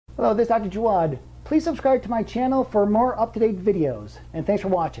Hello, this is Dr. Jawad. Please subscribe to my channel for more up-to-date videos, and thanks for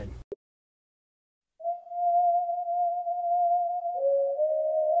watching.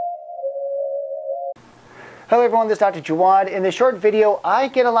 Hello everyone, this is Dr. Jawad. In this short video, I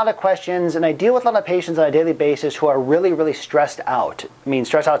get a lot of questions and I deal with a lot of patients on a daily basis who are really stressed out. I mean,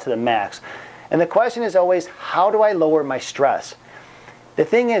 stressed out to the max. And the question is always, how do I lower my stress? The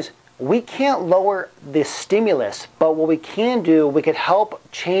thing is, we can't lower the stimulus, but what we can do, we could help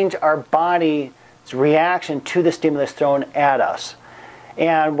change our body's reaction to the stimulus thrown at us.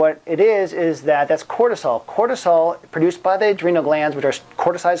 And what it is that's cortisol. Cortisol produced by the adrenal glands, which are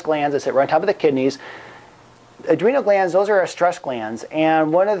corticized glands that sit right on top of the kidneys. Adrenal glands, those are our stress glands,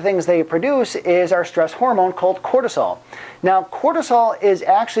 and one of the things they produce is our stress hormone called cortisol. Now, cortisol is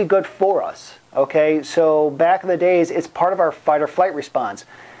actually good for us, okay? So back in the days, it's part of our fight or flight response.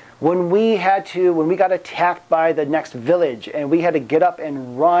 When we got attacked by the next village and we had to get up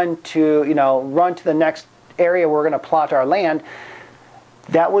and run to the next area where we're going to plot our land,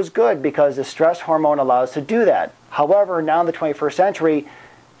 that was good because the stress hormone allows us to do that. However, now in the 21st century,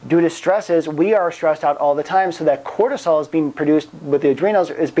 due to stresses, we are stressed out all the time, so that cortisol is being produced with the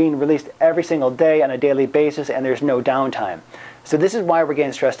adrenals is being released every single day on a daily basis, and there's no downtime. So this is why we're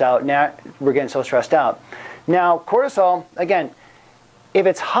getting stressed out. Now we're getting so stressed out. Now cortisol, again, if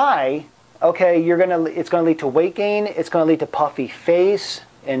it's high, okay, it's going to lead to weight gain. It's going to lead to puffy face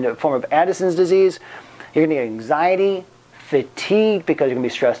in the form of Addison's disease. You're going to get anxiety, fatigue because you're going to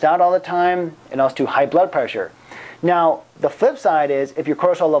be stressed out all the time, and also to high blood pressure. Now, the flip side is if your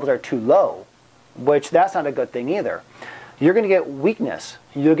cortisol levels are too low, which that's not a good thing either, you're going to get weakness,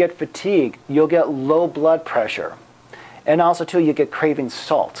 you'll get fatigue, you'll get low blood pressure, and also too, you get craving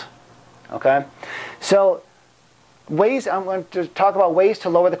salt, okay? So, I'm going to talk about ways to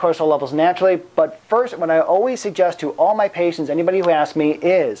lower the cortisol levels naturally, but first, what I always suggest to all my patients, anybody who asks me,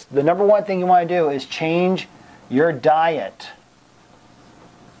 is the number one thing you want to do is change your diet.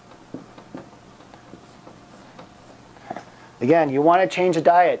 Again, you want to change the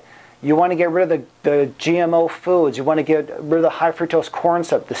diet. You want to get rid of the GMO foods. You want to get rid of the high fructose corn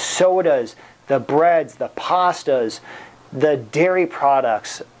syrup, the sodas, the breads, the pastas, the dairy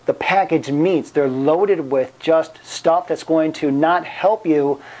products, the packaged meats. They're loaded with just stuff that's going to not help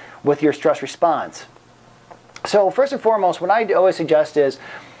you with your stress response. So first and foremost, what I always suggest is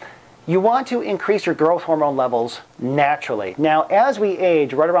you want to increase your growth hormone levels naturally. Now, as we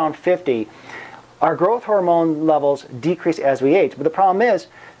age, right around 50, our growth hormone levels decrease as we age. But the problem is,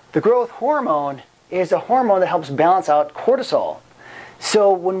 the growth hormone is a hormone that helps balance out cortisol.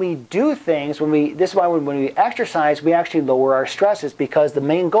 So when we do things, this is why when we exercise, we actually lower our stresses, because the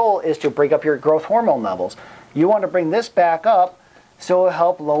main goal is to break up your growth hormone levels. You want to bring this back up so it will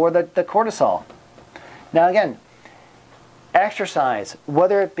help lower the cortisol. Now again, exercise,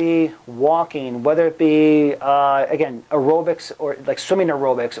 whether it be walking, whether it be, again, aerobics, or like swimming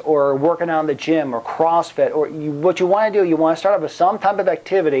aerobics, or working out in the gym, or CrossFit, or what you want to do, you want to start off with some type of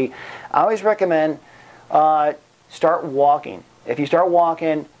activity. I always recommend start walking. If you start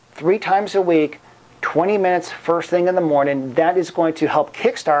walking 3 times a week, 20 minutes first thing in the morning, that is going to help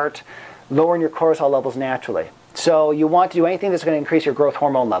kickstart lowering your cortisol levels naturally. So you want to do anything that's going to increase your growth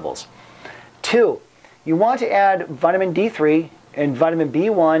hormone levels. 2, you want to add vitamin D3 and vitamin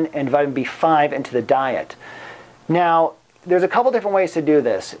B1 and vitamin B5 into the diet. Now, there's a couple different ways to do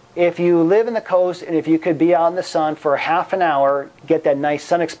this. If you live in the coast and if you could be out in the sun for half an hour, get that nice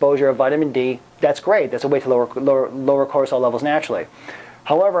sun exposure of vitamin D, that's great. That's a way to lower cortisol levels naturally.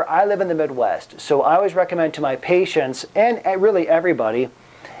 However, I live in the Midwest, so I always recommend to my patients, and really everybody,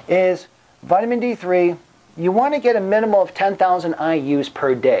 is vitamin D3, you want to get a minimum of 10,000 IUs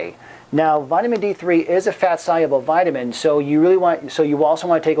per day. Now, vitamin D3 is a fat-soluble vitamin, so you also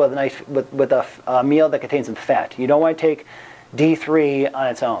want to take it with a meal that contains some fat. You don't want to take D3 on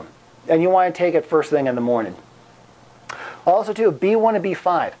its own, and you want to take it first thing in the morning. Also, too, B1 and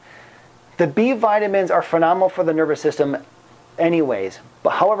B5. The B vitamins are phenomenal for the nervous system, anyways. But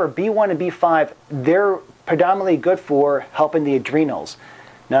however, B1 and B5, they're predominantly good for helping the adrenals.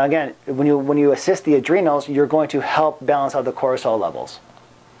 Now, again, when you assist the adrenals, you're going to help balance out the cortisol levels.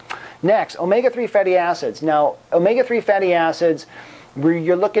 Next, omega-3 fatty acids. Now, omega-3 fatty acids, where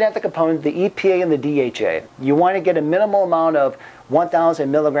you're looking at the component, the EPA and the DHA. You want to get a minimal amount of 1,000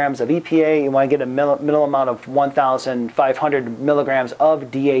 milligrams of EPA. You want to get a minimal amount of 1,500 milligrams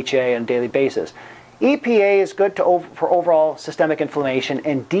of DHA on a daily basis. EPA is good for overall systemic inflammation,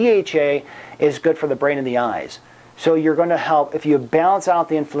 and DHA is good for the brain and the eyes. So you're going to help, if you balance out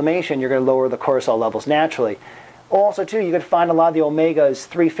the inflammation, you're going to lower the cortisol levels naturally. Also, too, you can find a lot of the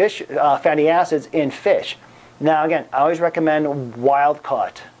omega-3 fatty acids in fish. Now, again, I always recommend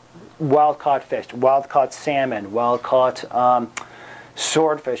wild-caught wild-caught fish, wild-caught salmon, wild-caught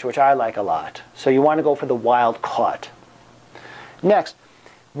swordfish, which I like a lot. So you want to go for the wild-caught. Next,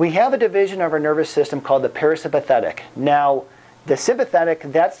 we have a division of our nervous system called the parasympathetic. Now, the sympathetic,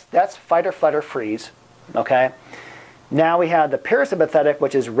 that's fight or flight or freeze, okay? Now we have the parasympathetic,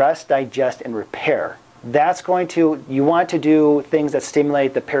 which is rest, digest, and repair. That's going to, you want to do things that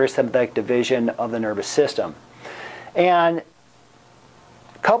stimulate the parasympathetic division of the nervous system. And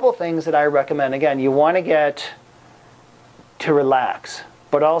a couple things that I recommend, again, you want to get to relax,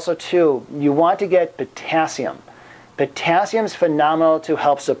 but also too, you want to get potassium. Potassium is phenomenal to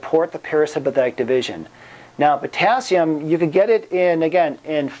help support the parasympathetic division. Now, potassium, you can get it in, again,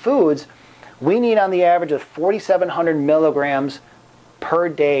 in foods. We need on the average of 4,700 milligrams per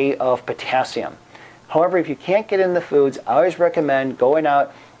day of potassium. However, if you can't get it in the foods, I always recommend going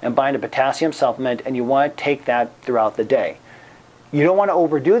out and buying a potassium supplement, and you want to take that throughout the day. You don't want to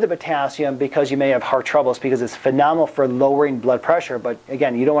overdo the potassium because you may have heart troubles, because it's phenomenal for lowering blood pressure, but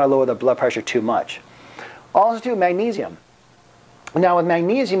again, you don't want to lower the blood pressure too much. Also too, magnesium. Now with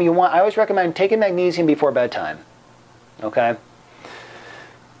magnesium, I always recommend taking magnesium before bedtime. Okay?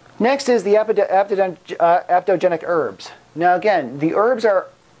 Next is the adaptogenic herbs. Now again, the herbs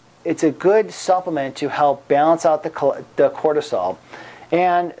it's a good supplement to help balance out the cortisol.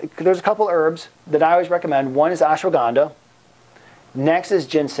 And there's a couple herbs that I always recommend. One is ashwagandha. Next is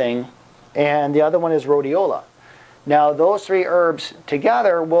ginseng. And the other one is rhodiola. Now those three herbs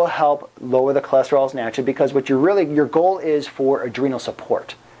together will help lower the cholesterol naturally, because what your goal is for adrenal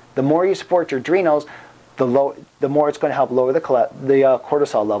support. The more you support your adrenals, the more it's going to help lower the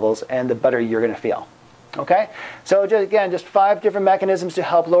cortisol levels, and the better you're going to feel. Okay? So just 5 different mechanisms to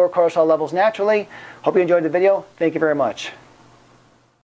help lower cortisol levels naturally. Hope you enjoyed the video. Thank you very much.